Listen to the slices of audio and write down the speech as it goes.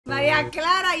Maria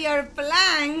Clara, your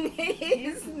plan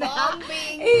is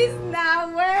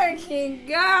not working,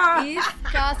 girl. It's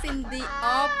causing the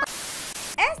opposite.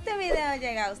 Este video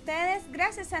llega a ustedes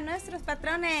gracias a nuestros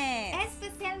patrones,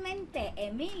 especialmente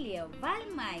Emilio, Val,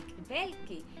 Mike,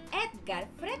 Belki, Edgar,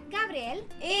 Fred, Gabriel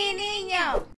y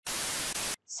Niño.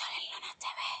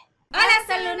 Sol&LunaTV. Hola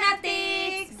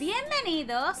Sol&Lunatics,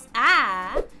 bienvenidos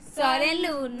a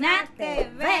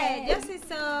Sol&LunaTV. Yo soy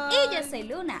Sol. Y yo soy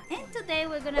Luna. And today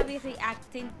we're gonna be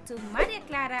reacting to Maria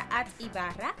Clara At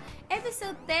Ibarra,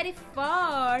 episode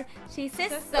 34. She's a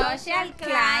Social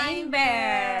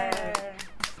Klay-mber.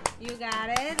 You got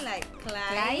it, like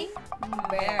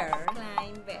Klay-mber.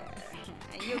 Klay-mber.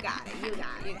 You got it.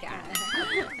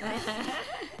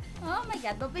 Oh my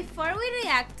god, but before we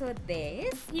react to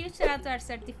this, huge shout out to our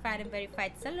certified and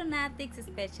verified Sol&Lunatics,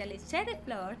 especially Cherry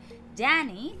Flor,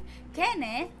 Jani,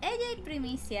 Kenneth, AJ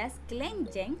Primicias,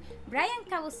 Glenjen, Brian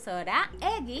Cabusora,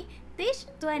 Eggy,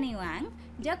 Tish21,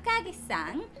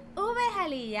 Yokagi-san, Ube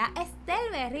Jalilla,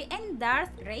 Estelle Berry, and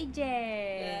Darth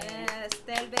Rager. Yes,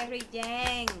 Estelle Berry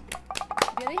Jen.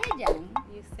 Yo dije Jan.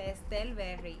 You say Estelle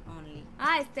Berry only.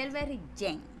 Estelle Berry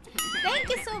Jen. Thank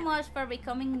you so much for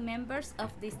becoming members of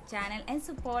this channel and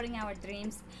supporting our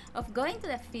dreams of going to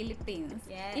the Philippines.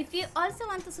 Yes. If you also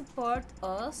want to support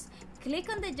us,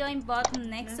 click on the join button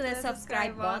next to the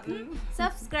subscribe button.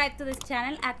 Subscribe to this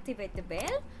channel, activate the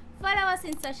bell. Follow us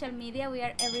in social media. We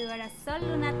are everywhere at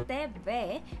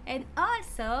Sol&LunaTV. And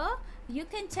also, you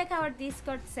can check our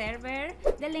Discord server.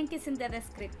 The link is in the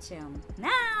description.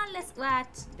 Now, let's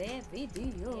watch the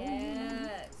video.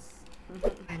 Yes.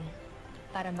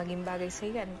 Para maging bagay sa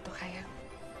iyo, ito kaya.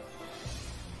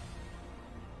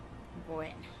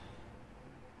 Bueno.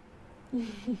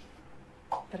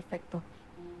 Perfecto.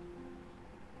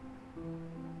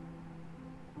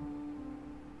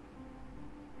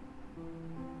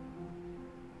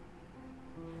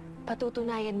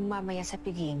 Patutunayan mo mamaya sa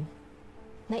piging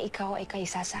na ikaw ay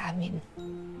kaisa sa amin.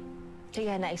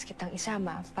 Kaya nais kitang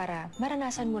isama para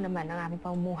maranasan mo naman ang aming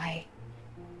pamumuhay.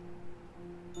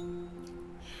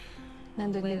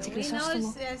 Nandun din si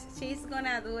Crisostomo. She's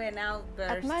gonna do an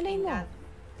outburst. At malay mo,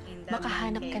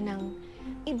 makahanap ka ng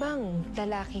ibang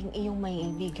lalaking iyong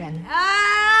maiibigan.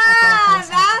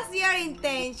 That's your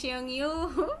intention. You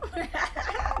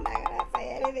I'm not gonna say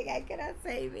anything I cannot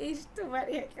say bitch to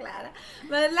Maria Clara.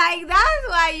 But like that's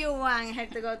why you want her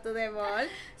to go to the ball.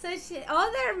 So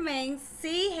other men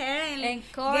see her and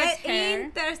get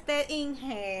interested in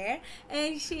her,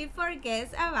 and she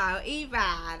forgets about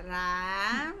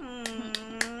Ibarra.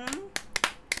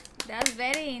 That's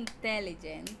very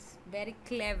intelligent, very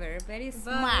clever, very But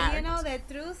smart. you know, the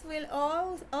truth will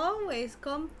always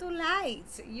come to light.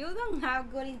 You don't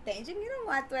have good intention. You don't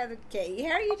want to educate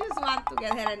her. You just want to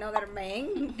get her another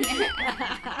man.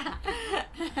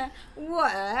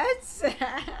 What?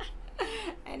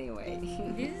 Anyway.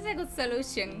 This is a good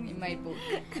solution in my book.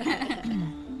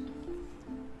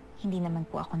 Hindi naman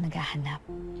po ako naghahanap.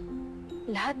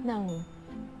 Lahat ng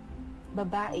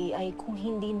babae ay kung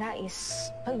hindi nais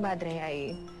magmadre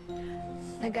ay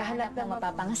naghahanap ng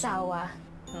mapapangasawa.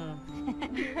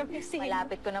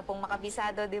 Malapit ko na pong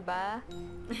makabisado, di ba?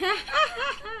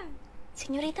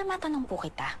 Senyorita, matanong po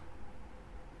kita.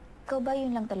 Ikaw ba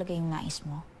yun lang talaga yung nais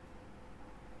mo?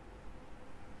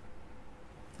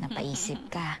 Napaisip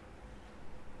ka.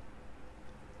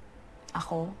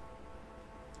 Ako,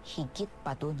 higit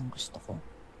pa doon ang gusto ko.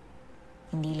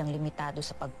 Hindi lang limitado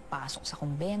sa pagpasok sa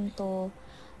kumbento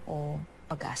o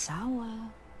pag-aasawa.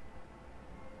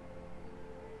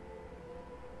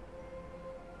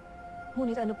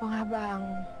 Ngunit ano pa nga ba ang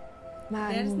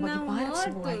maaaring mong maging pangarap sa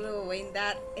buhay? There's no more to do in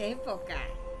that epoca.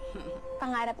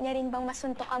 Pangarap niya rin bang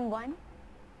masuntok ang buwan?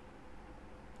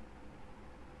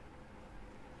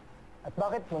 At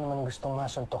bakit mo naman gustong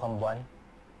masuntok ang buwan?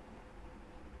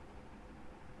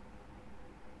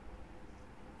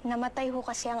 Namatay ho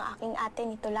kasi ang aking ate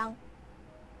nito lang.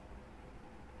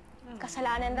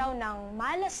 Kasalanan raw ng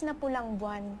malas na pulang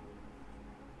buwan.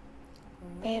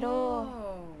 Pero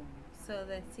so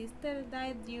the sister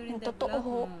died during the totoo blood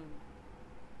ho, moon.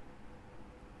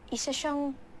 isa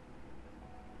siyang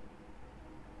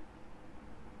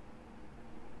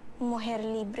mujer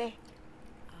libre.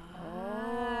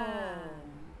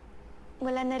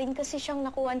 Wala na rin kasi siyang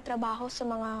nakuha trabaho sa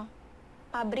mga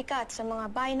pabrika at sa mga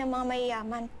bahay ng mga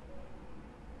mayayaman.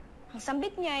 Ang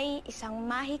sambit niya ay isang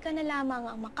mahika na lamang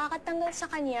ang makakatanggal sa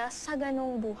kanya sa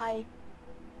ganong buhay.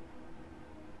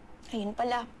 Ayun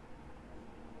pala.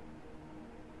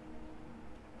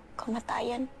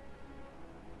 Kamatayan.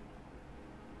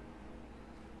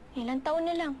 Ilang taon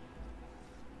na lang.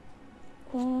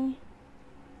 Kung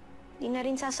Di na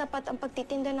rin sasapat ang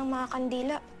pagtitinda ng mga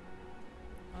kandila.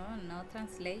 Oh, no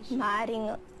translation.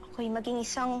 Maaring ako'y maging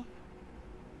isang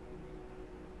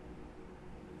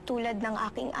tulad ng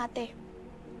aking ate.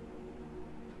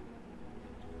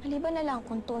 Maliban na lang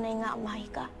kung tunay nga ang mahi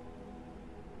ka.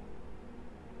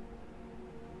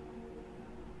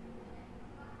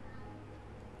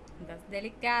 That's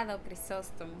delicado,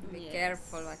 Crisostomo. Be Yes.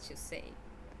 careful what you say.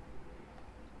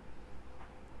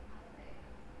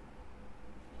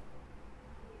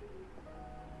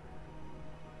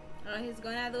 Oh, he's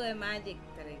gonna do a magic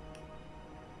trick.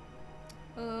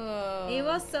 Oh. It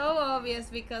was so obvious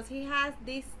because he has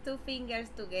these two fingers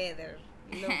together.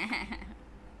 Look.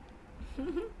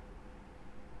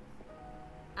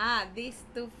 These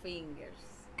two fingers.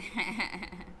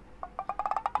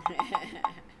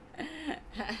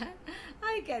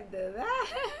 I can do that.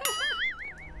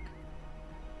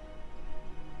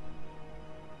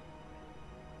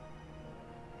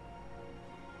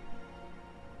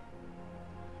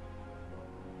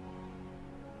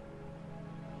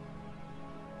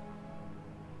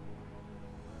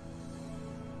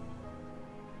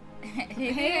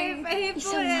 he put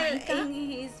Isang it mahika? in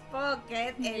his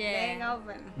pocket and then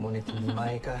open. Ngunit hindi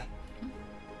mahi ka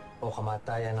o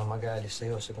kamatayan ang mag-aalis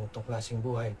sa'yo sa ganitong klaseng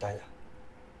buhay, Tala.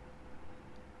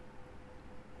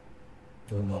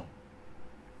 Tuno.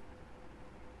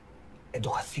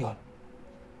 Edukasyon.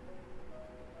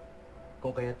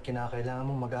 Kung kaya't kinakailangan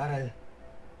mong mag-aaral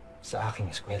sa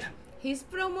aking eskwela. He's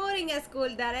promoting a school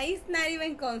that is not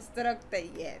even constructed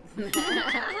yet.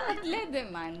 Let the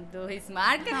man do his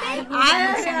marketing.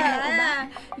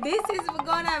 This is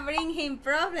gonna bring him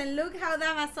problems. Look how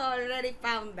Damaso already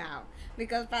found out.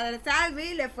 Because Padre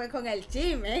Salvi le fue con el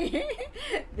chisme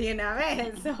de una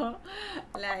vez. So,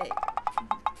 like,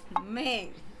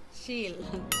 man, chill.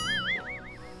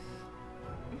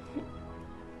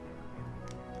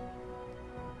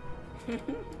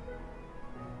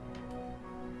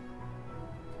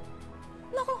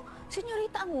 Naku,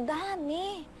 senyorita, ang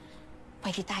dami.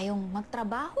 Pwede tayong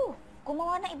magtrabaho,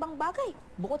 gumawa ng ibang bagay,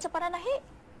 bukod sa pananahi.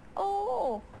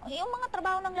 Oo, yung mga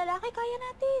trabaho ng lalaki, kaya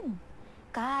natin.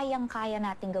 Kayang-kaya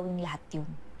natin gawin lahat yun.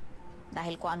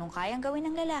 Dahil kung anong kayang gawin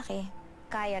ng lalaki,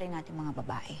 kaya rin natin mga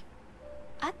babae.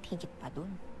 At higit pa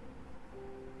dun.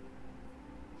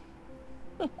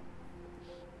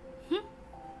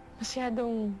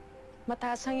 Masyadong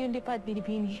mataas ang yung lipad,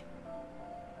 Binibini.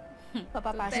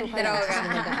 Mapapasok ka Droga. lang sa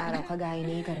nag-aaraw kagaya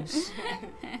ni Icarus.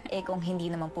 Eh kung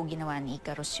hindi naman po ginawa ni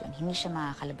Icarus yun, hindi siya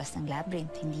makakalabas ng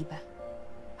labyrinth, hindi ba?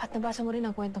 At nabasa mo rin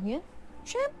ang kwentong yun?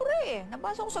 Siyempre,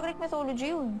 nabasa ko sa Greek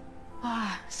mythology yun.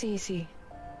 Ah, si.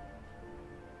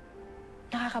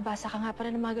 Nakakabasa ka nga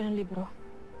pala ng mga ganun libro.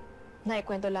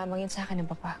 Naikwento lamang yun sa akin ng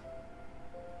papa.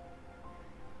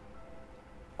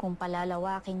 Kung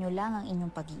palalawakin nyo lang ang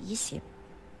inyong pag-iisip.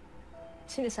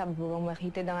 Sinasabi mo bang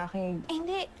makitid ang aking...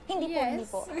 Hindi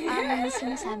po. Ang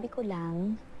sinasabi ko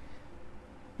lang,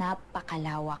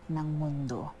 napakalawak ng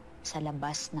mundo sa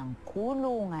labas ng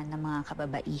kulungan ng mga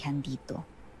kababaihan dito.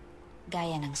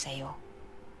 Gaya ng sayo.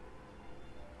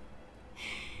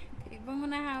 Iba mo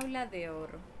na Jaula de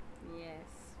Oro. Yes,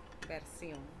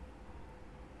 version.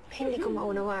 Hindi ko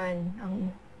maunawaan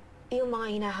ang iyong mga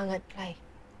hinahangad, Clay.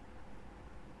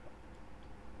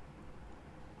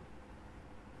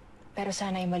 Pero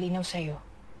sana ay malinaw sa'yo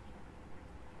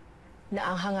na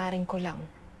ang hangarin ko lang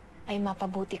ay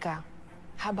mapabuti ka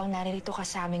habang naririto ka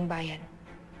sa aming bayan.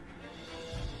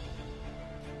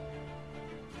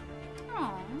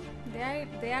 Oh,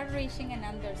 they are reaching an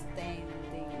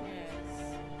understanding.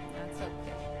 Yes. That's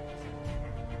okay.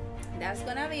 That's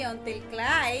gonna be until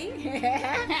Clay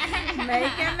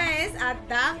make a mess at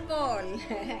that ball.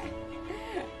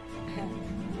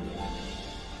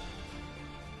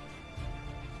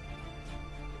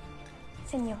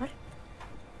 Senyor,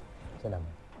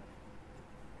 Salamat.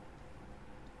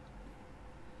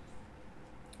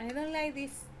 I don't like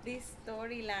this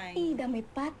storyline. ida mi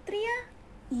patria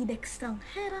y de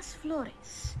extranjeras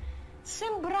flores,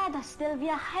 sembradas del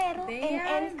viajero They en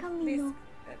are el camino,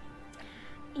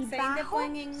 y say the bajo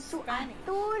poem in su Spanish.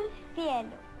 azul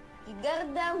cielo. Y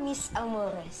guarda mis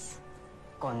amores.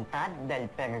 Contad del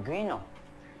peregrino.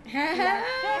 La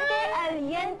fe que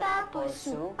alienta por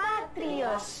su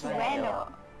patrio suelo.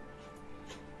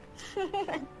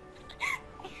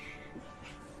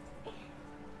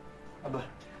 Aba,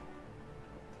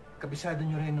 kabisado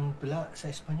niyo rin ng tula sa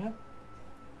Espanyol?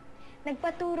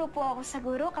 Nagpaturo po ako sa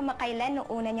guro kamakailan noong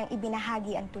una niyang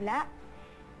ibinahagi ang tula.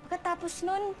 Pagkatapos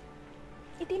nun,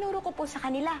 itinuro ko po sa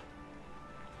kanila.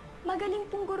 Magaling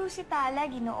pong guro si Tala,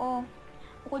 Ginoo.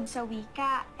 Bukod sa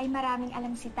wika, ay maraming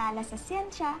alam si Tala sa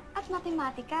siyensya at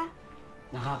matematika.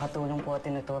 Nakakatulong po at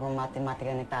tinuturong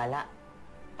matematika ni Tala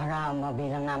para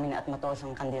mabilang namin at matuos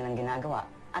ang kanilang ginagawa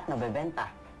at nabebenta.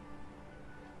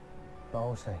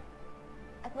 Mahusay.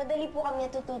 At madali po kami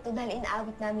natututo dahil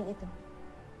inaabot namin ito.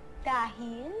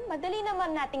 Dahil madali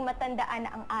naman nating matandaan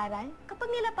na ang aral kapag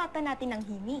nilapatan natin ng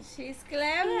himi. She's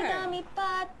clever. Inami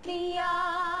patria,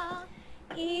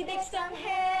 y de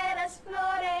extranjeras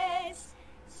flores,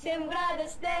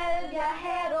 sembradas del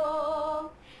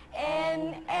viajero,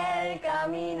 en el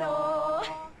camino.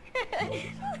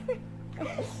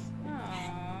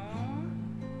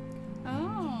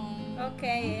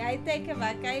 Okay, I take it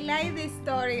back. I like this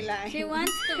storyline. She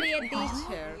wants to be a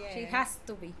teacher. She has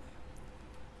to be.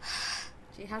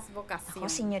 She has vocation. Ako,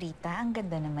 senyorita, ang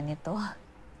ganda naman ito.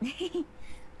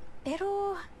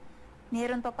 Pero,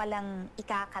 meron pa palang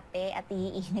ikakate at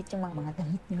iinit yung mga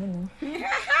damit niyo, no?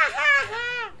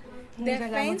 The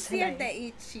fancier the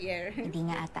each year. Hindi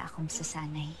nga ata ako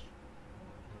masasanay.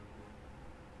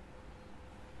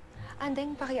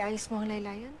 Andeng, pakiayos mo ang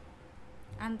laylayan.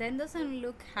 And then doesn't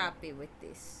look happy with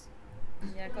this.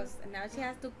 Yeah, because now she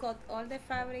has to cut all the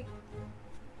fabric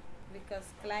because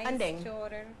Klay Andeng. is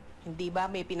shorter. Hindi ba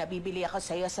may pinabibili ako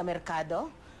sa iyo sa merkado?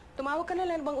 Tumawag ka na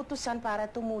lang bang utusan para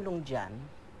tumulong dyan?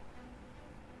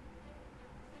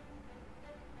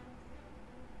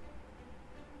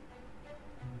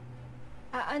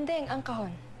 Andeng, ang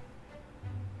kahon.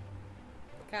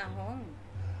 Kahon.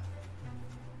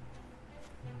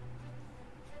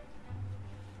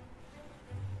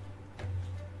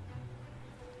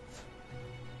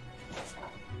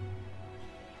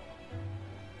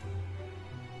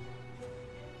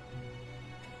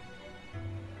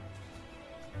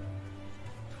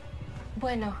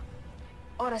 Bueno,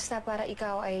 oras na para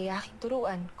ikaw ay aking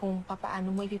turuan kung papaano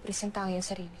mo ipipresenta ang iyong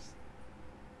sarili.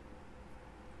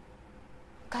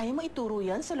 Kaya mo ituro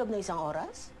yan sa loob ng isang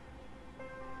oras?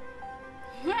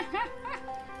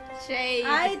 Shade.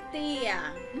 Ay,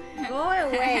 Tia. Go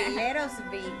away. Let us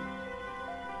be.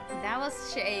 That was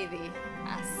shady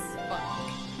as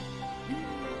fuck.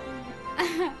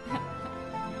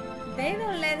 They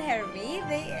don't let her be.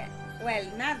 Well,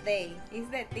 not they. It's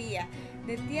the Tia.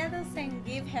 The Tia doesn't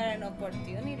give her an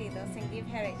opportunity, doesn't give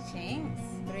her a chance.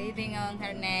 Breathing on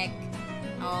her neck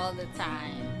all the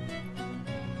time.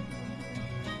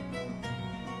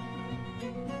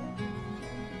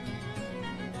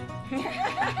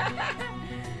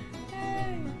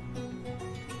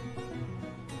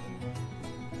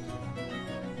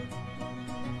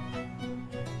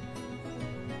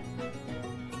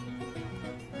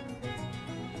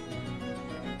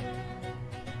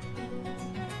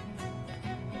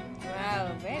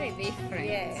 Wow, very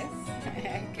different. Yes.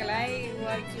 Klay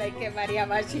works like a Maria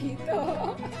Machito.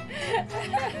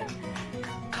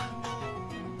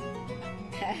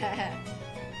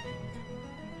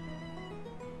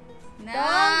 No.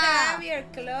 Don't grab your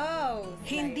clothes.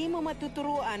 Hindi mo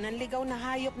matuturuan ang ligaw na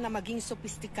hayop na maging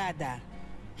sopistikada.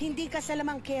 Hindi ka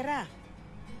salamangkera.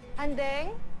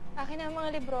 Andeng, akin na ang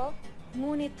mga libro.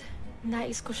 Ngunit,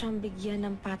 nais ko siyang bigyan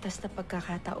ng patas na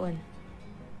pagkakataon.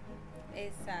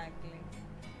 Exactly.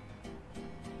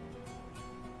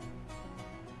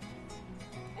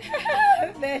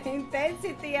 The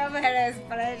intensity of her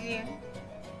expression.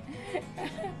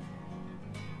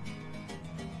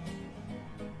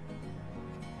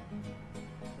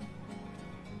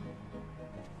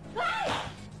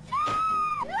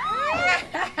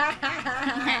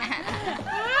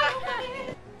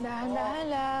 Dahan-dahan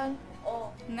lang.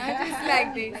 No, just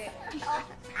like this.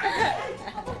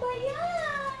 Ano ba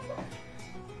yan?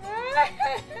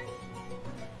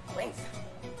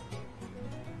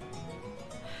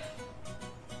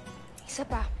 Isa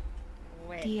pa.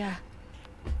 Wait. Tia,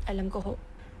 alam ko ho,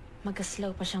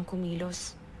 magaslaw pa siyang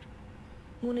kumilos.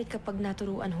 Ngunit kapag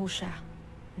naturuan ho siya,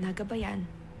 nagabayan.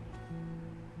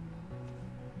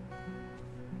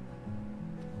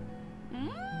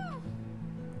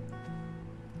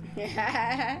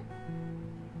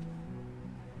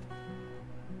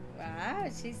 Wow,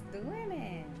 she's doing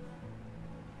it.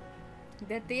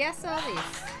 The Tia saw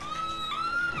this.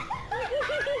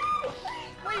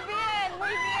 Muy bien, muy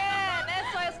bien.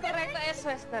 Eso es correcto, eso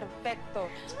es perfecto.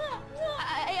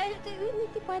 Ay,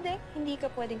 hindi pwede. Hindi ka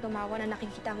pwedeng tumawa na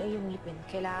nakikita ang iyong ngipin.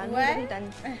 Kailangan mo What? gamitan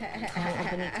ang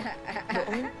ogonito.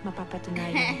 Doon,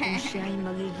 mapapatunayan kung siya ay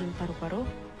magiging paru-paro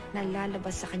na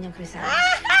lalabas sa kanyang krisalis.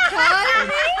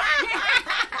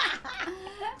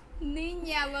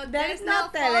 Niña, but There's no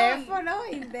telephone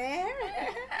in there.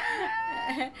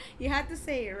 You have to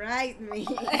say right me.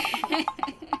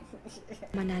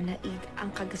 Mananaig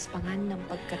ang kagaspangan ng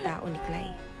pagkatao ni Klay.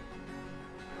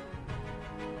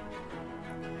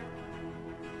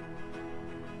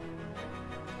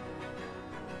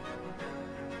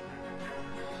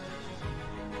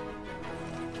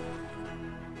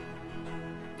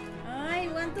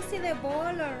 to see the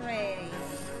ball already.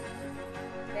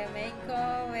 The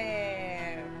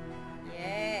makeover.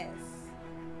 Yes.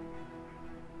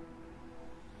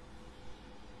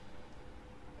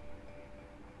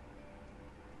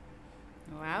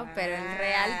 Wow, pero el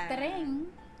real tren.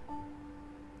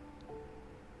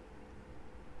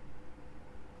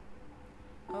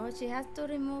 Oh, she has to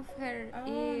remove her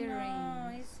earrings.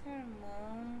 No, it's her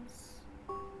mom's.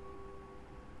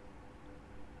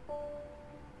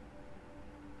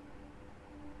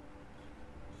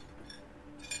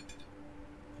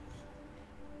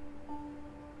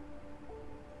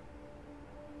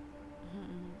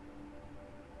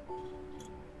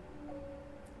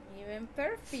 Even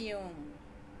perfume.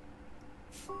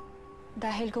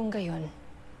 Dahil kung gayon,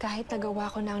 kahit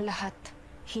nagawa ko na ang lahat,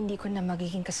 hindi ko na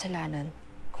magiging kasalanan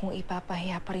kung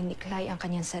ipapahiya pa rin ni Klay ang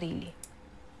kanyang sarili.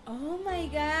 Oh my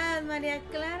God, Maria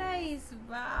Clara is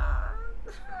back.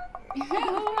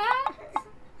 What?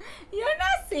 You're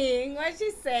not seeing what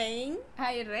she's saying.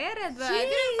 I read it, but I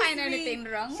didn't find anything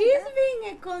wrong. She's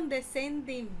being a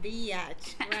condescending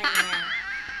bitch right now.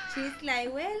 She's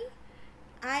like, well,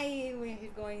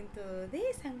 we're going to do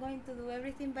this, I'm going to do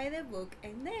everything by the book.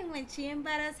 And then when she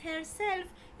embarrasses herself,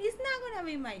 it's not going to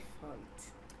be my fault.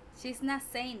 She's not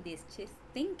saying this, she's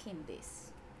thinking this.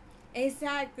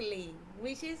 Exactly,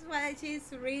 which is what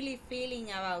she's really feeling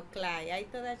about Klay. I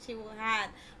thought that she had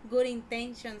good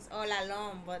intentions all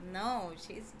along, but no,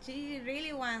 she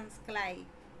really wants Klay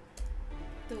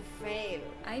to fail.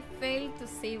 I fail to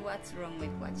see what's wrong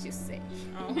with what you say.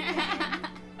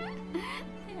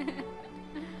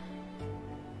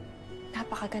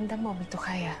 Napakaganda mo,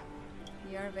 Mitukaya.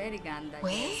 You're very ganda.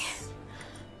 Weh?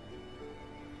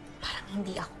 Parang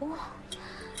hindi ako.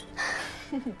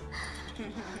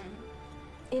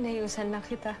 Inayusan lang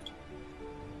kita.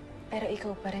 Pero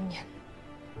ikaw pa rin yan.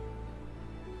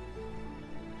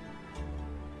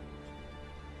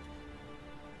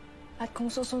 At kung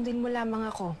susundin mo lamang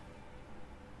ako,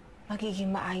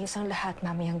 magiging maayos ang lahat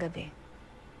mamayang gabi.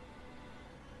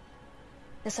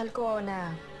 Dasal ko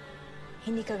na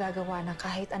hindi ka gagawa ng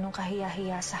kahit anong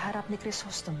kahiya-hiya sa harap ni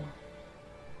Crisostomo.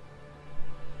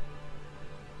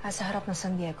 At sa harap ng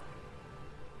San Diego.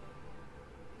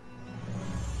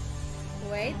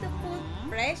 Way to put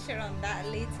pressure on that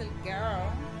little girl.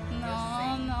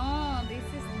 No, this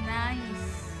is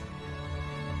nice.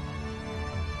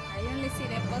 I only see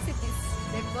the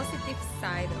positive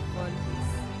side of all this.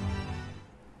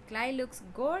 Klay looks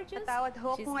gorgeous. Patawad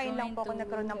ho kung ngayon lang po ako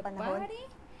nagkaroon ng panahon.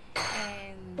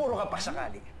 And puro ka pa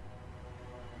sakali.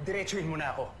 Diretsuhin mo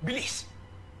na ako. Bilis!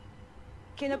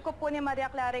 Kinub ko po ni Maria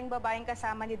Clara yung babaeng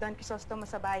kasama ni Don Crisostomo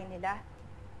sa bahay nila.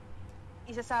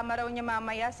 Isasama raw niya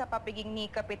mamaya sa papiging ni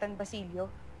Kapitan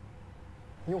Basilio.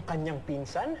 Yung kanyang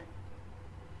pinsan?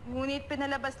 Ngunit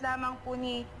pinalabas lamang po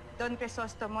ni Don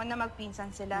Crisostomo na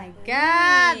magpinsan sila. my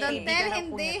God, don't tell Kaibigan him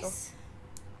po niya to. this.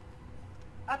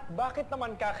 At bakit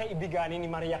naman kakaibiganin ni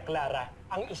Maria Clara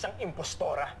ang isang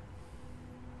impostora?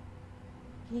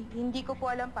 Hindi ko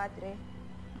po alam, Padre.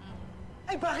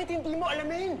 Ay, bakit hindi mo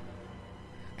alamin?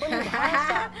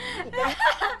 Palibhasa.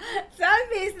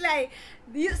 Salvi is like,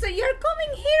 so you're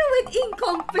coming here with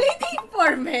incomplete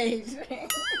information.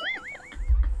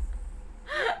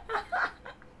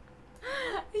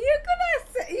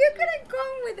 You couldn't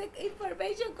come with the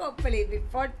information complete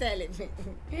before telling me.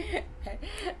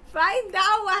 Find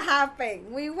out what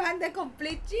happened. We want the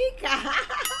complete chika.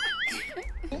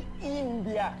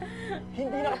 India.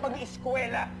 Hindi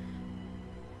nakapag-eskwela.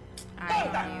 I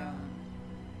knew.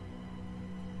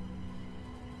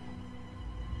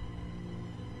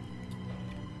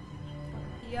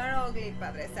 You're ugly,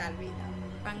 Padre Salvino.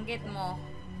 Panggit mo.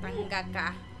 Tangga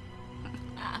ka.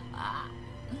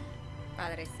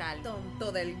 Padre Sal.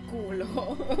 Tonto del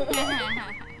culo.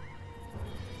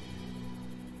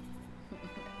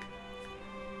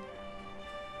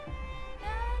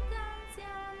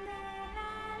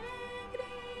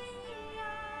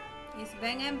 It's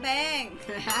bang and bang.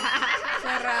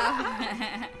 Sarap.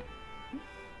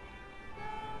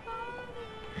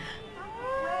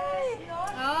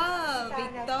 Oh,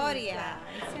 Victoria.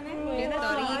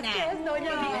 Victorina.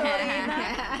 Doña Victorina.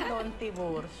 Don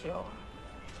Tiburcio.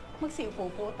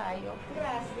 Magsiupo po tayo.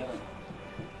 Gracias.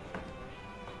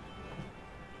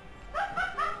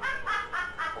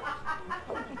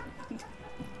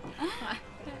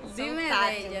 Dime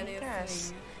de ella, Dios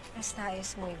mío.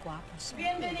 Estáis muy guapos.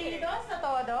 Bienvenidos a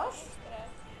todos.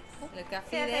 Look,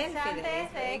 Fidel is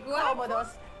very guapo.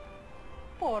 Cómodos.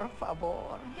 Por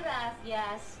favor.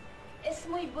 Gracias. Es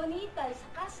muy bonita esa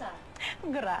casa.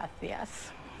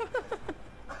 Gracias.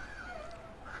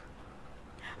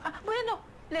 Bueno,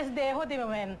 les dejo de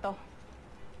momento.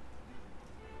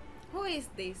 Who is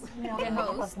this? Hindi ako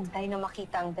makapagpantay na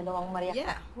makita ang dalawang Maria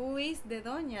Yeah, who is the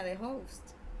doña, the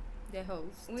host? The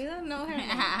host. We don't know her name.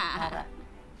 Clara.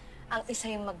 Ang isa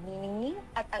yung magniningning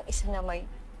at ang isa na may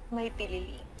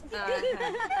tilili.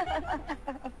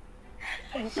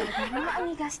 Mga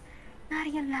amigas,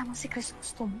 nariyan lamang si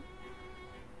Crisostomo.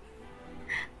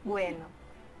 Bueno.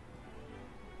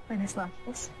 Buenas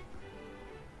noches.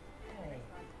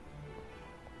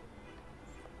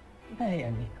 Ay,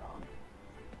 amigo.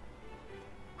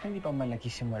 Hindi pa man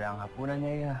nagsisimula ang hapunan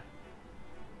niya.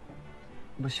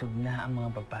 Busog na ang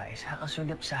mga babae sa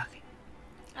kasulap sa akin.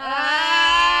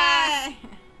 Ay!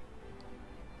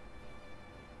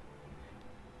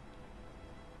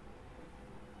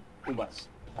 Ubas.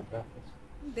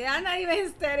 They are not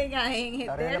even staring at him.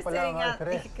 They're staring at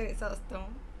Crisostomo.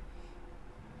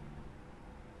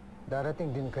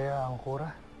 Darating din kaya ang kura?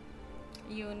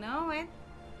 You know it.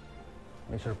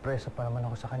 May sorpresa pa naman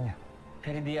ako sa kanya.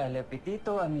 Pero di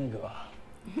alapitito, amigo.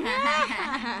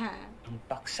 Ang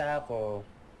paksa ko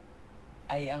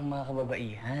ay ang mga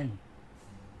kababaihan.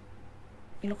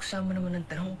 Pinuksa mo naman ang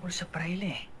tanong ko sa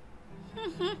praile.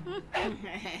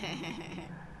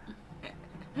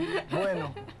 Bueno.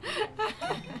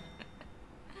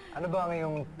 Ano ba ang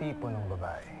iyong tipo ng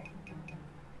babae?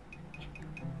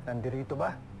 Nandirito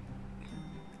ba?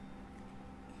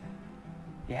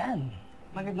 Yan.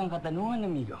 Magandang katanungan,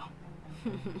 amigo.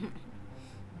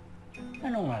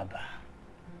 Ano nga ba?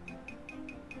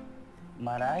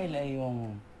 Marahil ay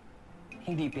yung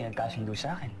hindi pinagkasundo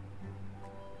sa akin.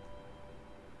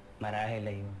 Marahil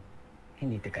ay yung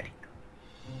hindi taga rito.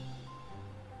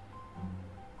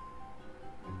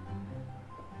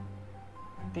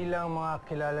 Tila ang mga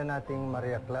kilala nating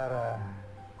Maria Clara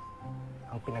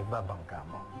ang pinagbabangka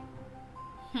mo.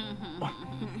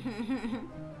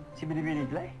 Si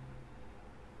Binibiniglay?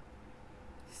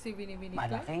 Si Binibiniglay?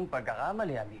 Malaking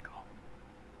pagkakamali, amigo.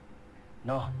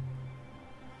 No.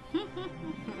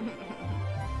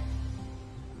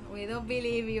 We don't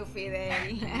believe you,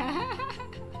 Fidel.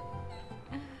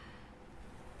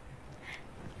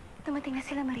 Dumating na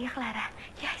sila, Maria Clara.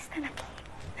 Yes, nanaki.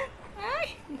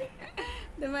 Ay!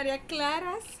 The Maria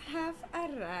Claras have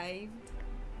arrived.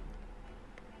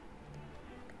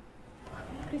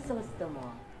 Crisostomo.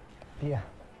 Tía.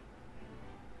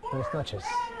 Buenas noches.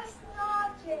 Buenas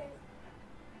noches.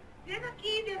 Ven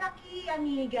aquí,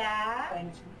 amiga.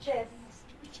 Buenas noches.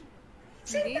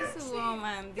 This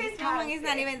woman is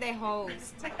not even the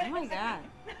host. Oh my god.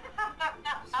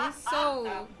 She's so...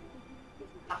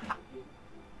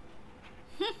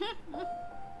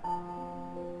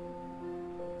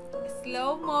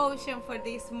 Slow motion for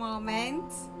this moment.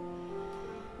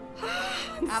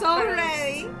 I'm so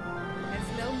ready. The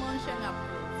slow motion approved.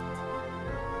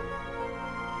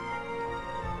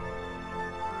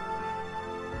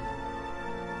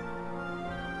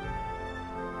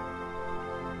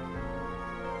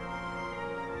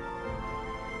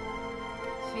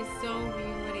 She's so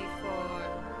beautiful.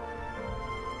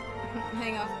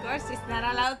 And of course, she's not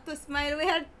allowed to smile with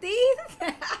her teeth.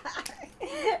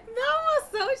 That was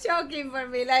so shocking for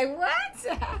me. Like, what?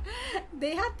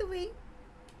 They had to be.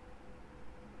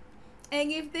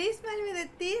 And if they smile with the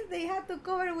teeth, they had to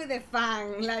cover with a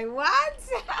fang. Like, what?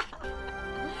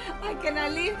 I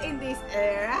cannot live in this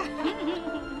era.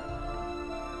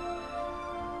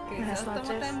 Buenas Crisostomo noches.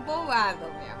 está embobado,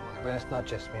 mi amor. Buenas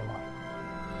noches, mi amor.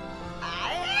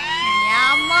 Mi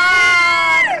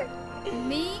amor.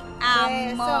 Mi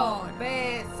amor.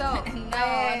 Beso. No,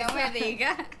 no me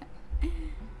diga.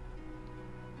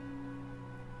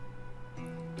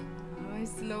 Ay,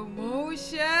 slow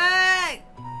motion.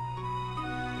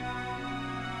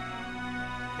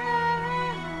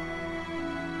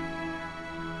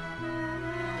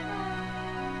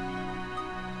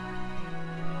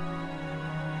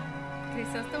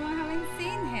 Crisostomo haven't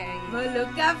seen her. But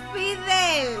look at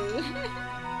Fidel.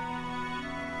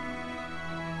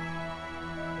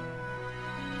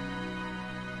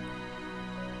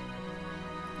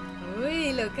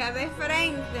 Uy, look at the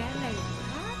frente. Like,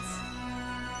 what?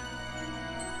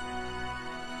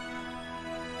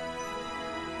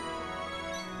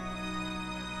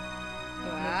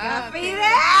 Look at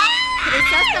Fidel.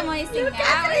 Crisostomo is in Look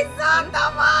at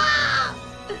Crisostomo.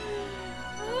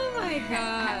 Oh my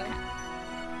god.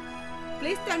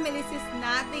 Please tell me this is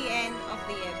not the end of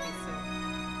the episode.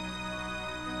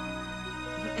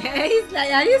 He's like,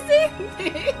 are you seeing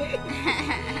this?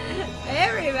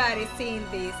 Everybody's seen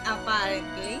this,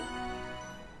 apparently.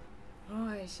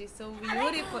 Oh, she's so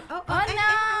beautiful. Oh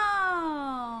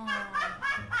no!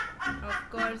 Of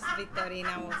course,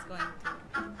 Victorina was going to.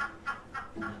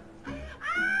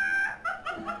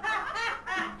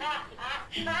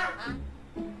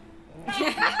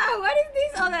 What is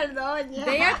this other doña?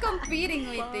 They are competing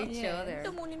with each other.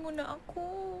 Tamunin mo na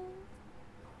ako.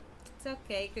 It's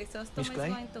okay. Chrysostom Miss is Klay?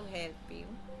 going to help you.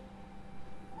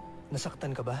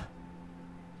 Nasaktan ka ba?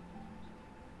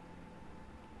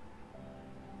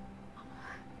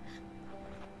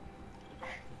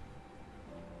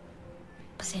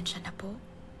 Pasensya na po.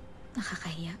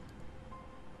 Nakakahiya.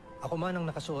 Ako man ang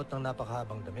nakasuot ng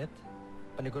napakahabang damit.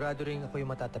 Panigurado rin ako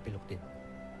yung matatapilok din.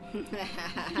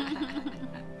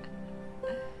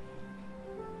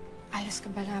 Ayos ka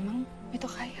ba lamang?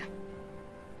 Ito kaya.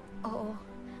 Oo.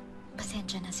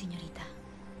 Pasensya na, senyorita.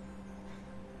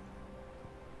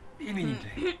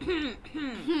 Iminigay.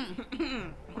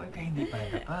 Kung ka hindi pa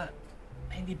nadapa,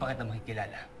 ay hindi pa kita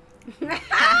makikilala.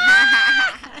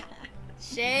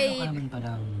 Shade. Ano ka naman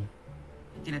palang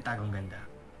tinatagong ganda?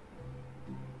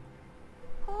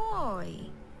 Hoy.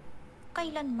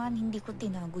 Kailanman hindi ko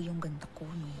tinago yung ganda ko,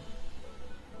 no?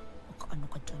 Ano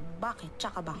ka dyan? Bakit?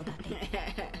 Tsaka ba ako dati?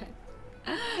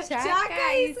 Chaka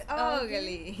is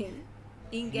ugly.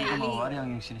 Hindi ko mawari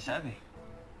ang iyong sinasabi.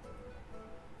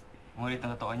 Ngunit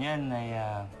ang totoo niyan ay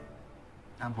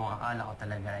ang buong akala ko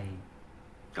talaga ay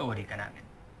kauri ka namin.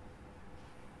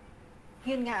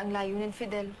 Yun nga ang layunin,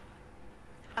 Fidel.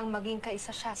 Ang maging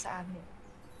kaisa siya sa amin.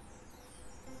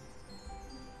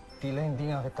 Tila hindi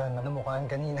nga kita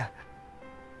namukhaan kanina.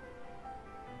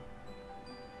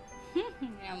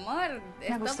 Amor,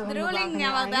 stop Nagustuhan mo ba drooling ako ng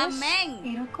about the ayos? Meng.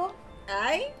 Iro ko?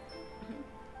 Ay?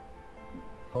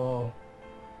 Oo.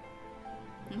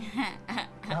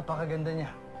 Napakaganda niya.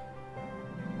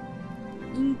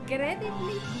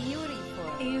 Incredibly beautiful.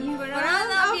 In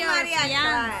front of your Maria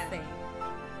fiancé.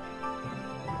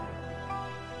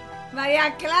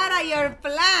 Maria Clara, your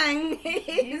plan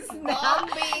is not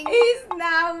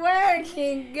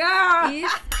working, girl.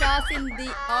 It's causing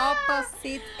the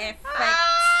opposite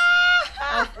effect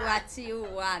of what you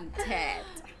wanted.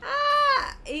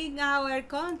 In our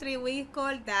country, we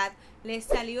call that le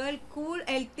salió el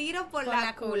tiro por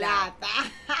la culata.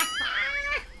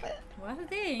 What's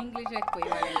the English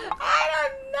equivalent? I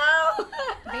don't know.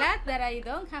 Glad that I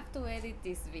don't have to edit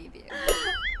this video.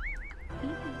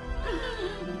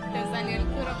 Le salió el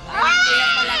tiro por la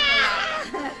culata.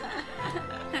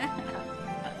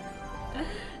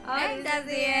 And that's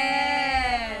the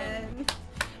end.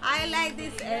 I like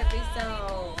this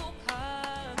episode.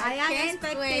 I am can't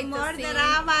wait expecting to more see.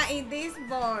 drama in this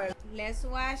board. Let's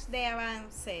watch the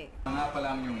avance. Nga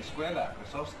pala ang iyong eskwela,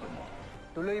 Crisostomo.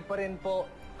 Tuloy pa rin po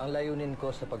ang layunin ko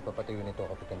sa pagpapatayo nito,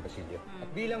 Kapitan Basilio. At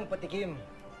bilang patikim,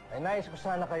 ay nais ko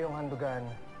sana kayong handugan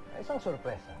ay isang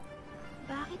sorpresa.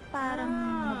 Bakit parang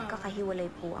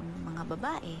magkakahiwalay po ang mga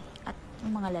babae at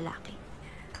ang mga lalaki?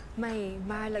 May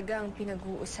mahalaga ang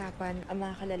pinag-uusapan ang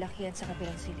mga kalalakihan sa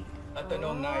kabilang silid. At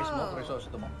anong nais mo,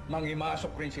 Crisostomo?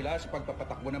 Mangimasok rin sila sa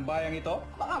pagpapatakbo ng bayang ito?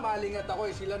 Baka malingat ako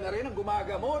sila na rin ang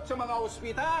gumagamot sa mga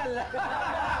ospital.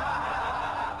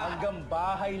 Hanggang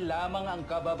bahay lamang ang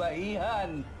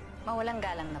kababaihan. Mawalang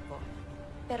galang na po.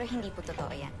 Pero hindi po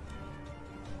totoo yan.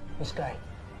 Miss Klay.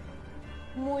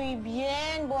 Muy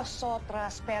bien,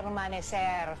 vosotras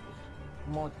permanecer,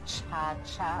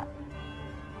 muchacha.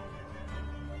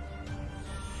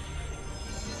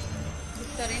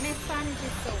 Victorina's Spanish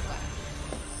is so bad.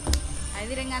 I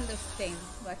didn't understand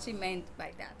what she meant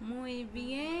by that. Muy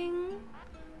bien,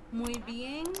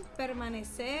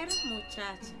 permanecer,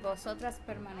 muchacha. Vosotras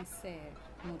permanecer,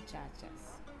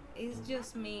 muchachas. It's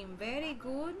just mean very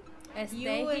good. Stay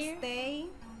You here? stay.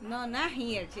 No, not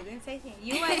here. She didn't say here.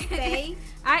 You stay.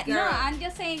 No, girl. I'm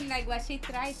just saying like what she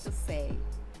tried to say.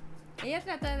 Ella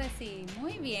trató de decir,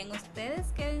 muy bien,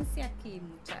 ustedes quédense aquí,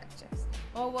 muchachas.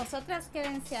 O vosotras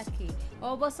quédense aquí.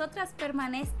 O vosotras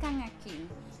permanezcan aquí.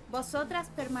 Vosotras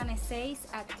permanecéis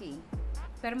aquí.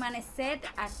 Permaneced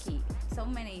aquí. So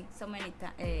many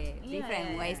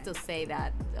different ways to say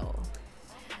that, though.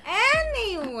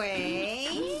 Anyway,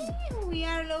 we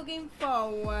are looking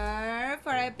forward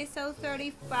for episode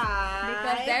 35.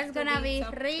 Because there's gonna to be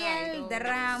subtitles. real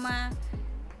drama,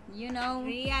 you know.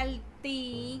 Real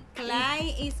tea.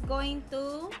 Klay is going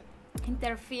to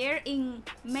interfere in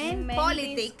main main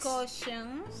politics.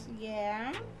 discussions.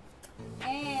 Yeah.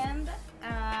 And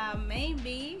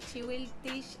maybe she will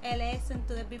teach a lesson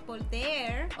to the people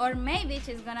there. Or maybe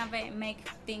she's gonna make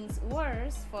things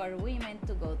worse for women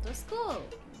to go to school.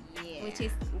 Yeah. Which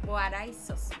is what I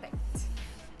suspect.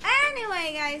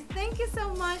 Anyway, guys, thank you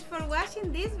so much for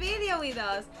watching this video with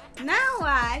us. Now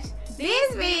watch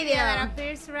this video that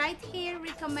appears right here,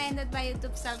 recommended by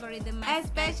YouTube's algorithm,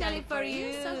 especially for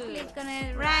you. So click on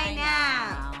it right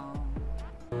now.